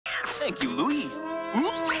Thank you, Louis.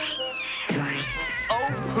 Oh,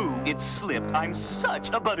 pooh, it slipped. I'm such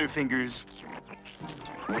a Butterfingers.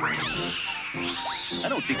 I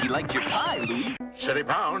don't think he liked your pie, Louis. City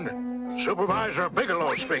Pound, Supervisor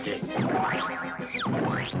Bigelow speaking.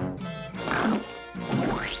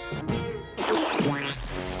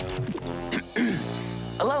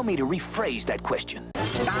 Allow me to rephrase that question.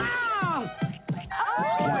 Oh!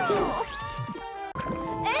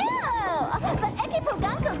 Ew! But Eki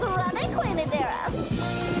Pogankos running Quinidera.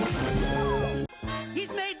 He's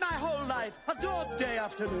made my whole life a dog day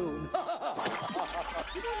afternoon.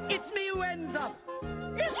 It's me who ends up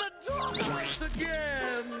in the doghouse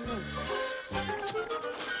again.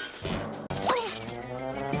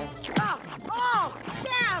 Oh,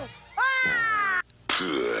 no! Ah!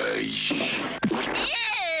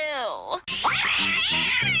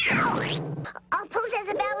 I'll pose as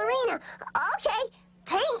a ballerina. Okay,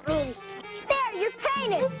 paint me. There, you're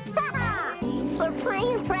painted. For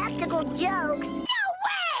playing practical jokes. No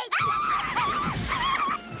way!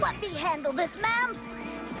 Let me handle this, ma'am.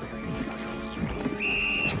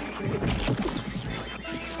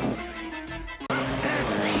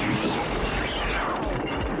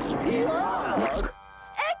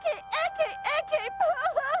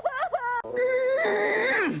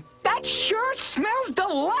 That sure smells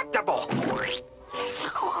delectable.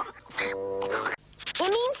 It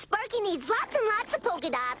means Sparky needs lots and lots of polka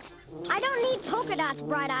dots. I don't need polka dots,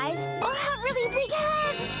 Bright Eyes. I have really big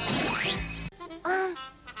heads.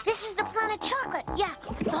 This is the planet chocolate. Yeah,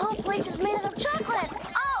 the whole place is made out of chocolate.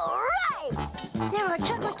 All right! There are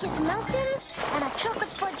chocolate kiss mountains and a chocolate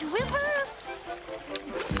fudge river.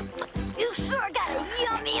 You sure got a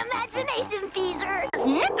yummy imagination, Feezer. It's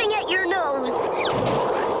nipping at your nose.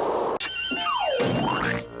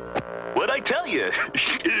 What'd I tell you?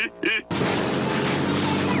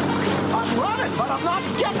 I'm running, but I'm not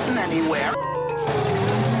getting anywhere.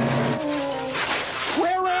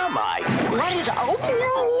 Where am I? What is... Oh,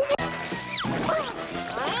 no!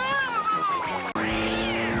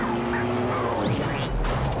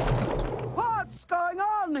 What's going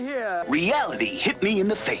on here? Reality hit me in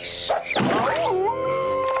the face.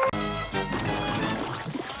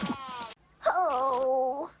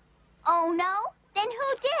 Oh. Oh, no? Then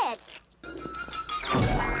who did?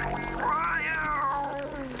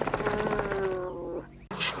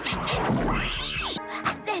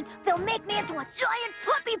 Then they'll make me into a giant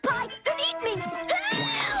puppy pie and eat me.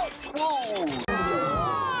 Help! Whoa!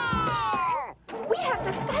 We have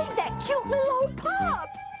to save that cute little old pup.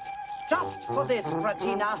 Just for this,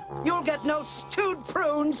 Pratina, you'll get no stewed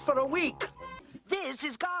prunes for a week. This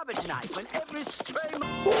is garbage night when every stray...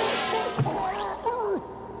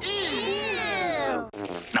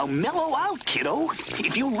 Now mellow out, kiddo.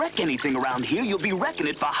 If you wreck anything around here, you'll be wrecking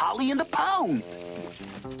it for Holly and the Pound.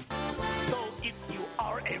 So if you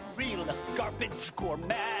are a real garbage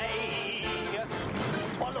gourmet,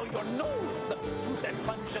 follow your nose to that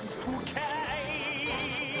pungent bouquet.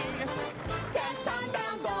 Dance on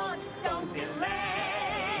down, dogs, don't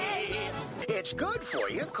delay. It's good for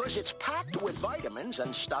you, because it's packed with vitamins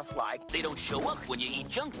and stuff like... They don't show up when you eat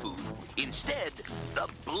junk food. Instead, the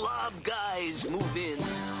blob guys move in.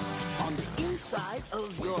 On the inside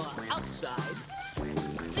of your outside,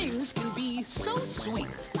 things can be so sweet.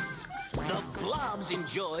 The blobs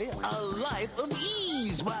enjoy a life of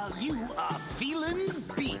ease while you are feeling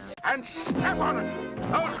beat. And step on it!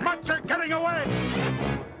 Those mutts are getting away!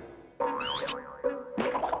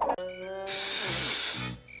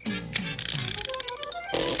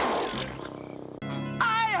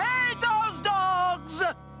 I hate those dogs!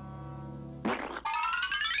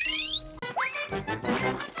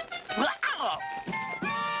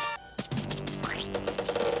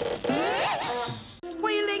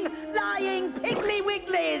 Squealing, lying, piggly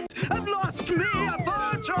wigglies have lost me a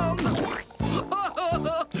fortune!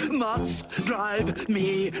 Mutts drive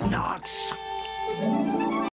me nuts.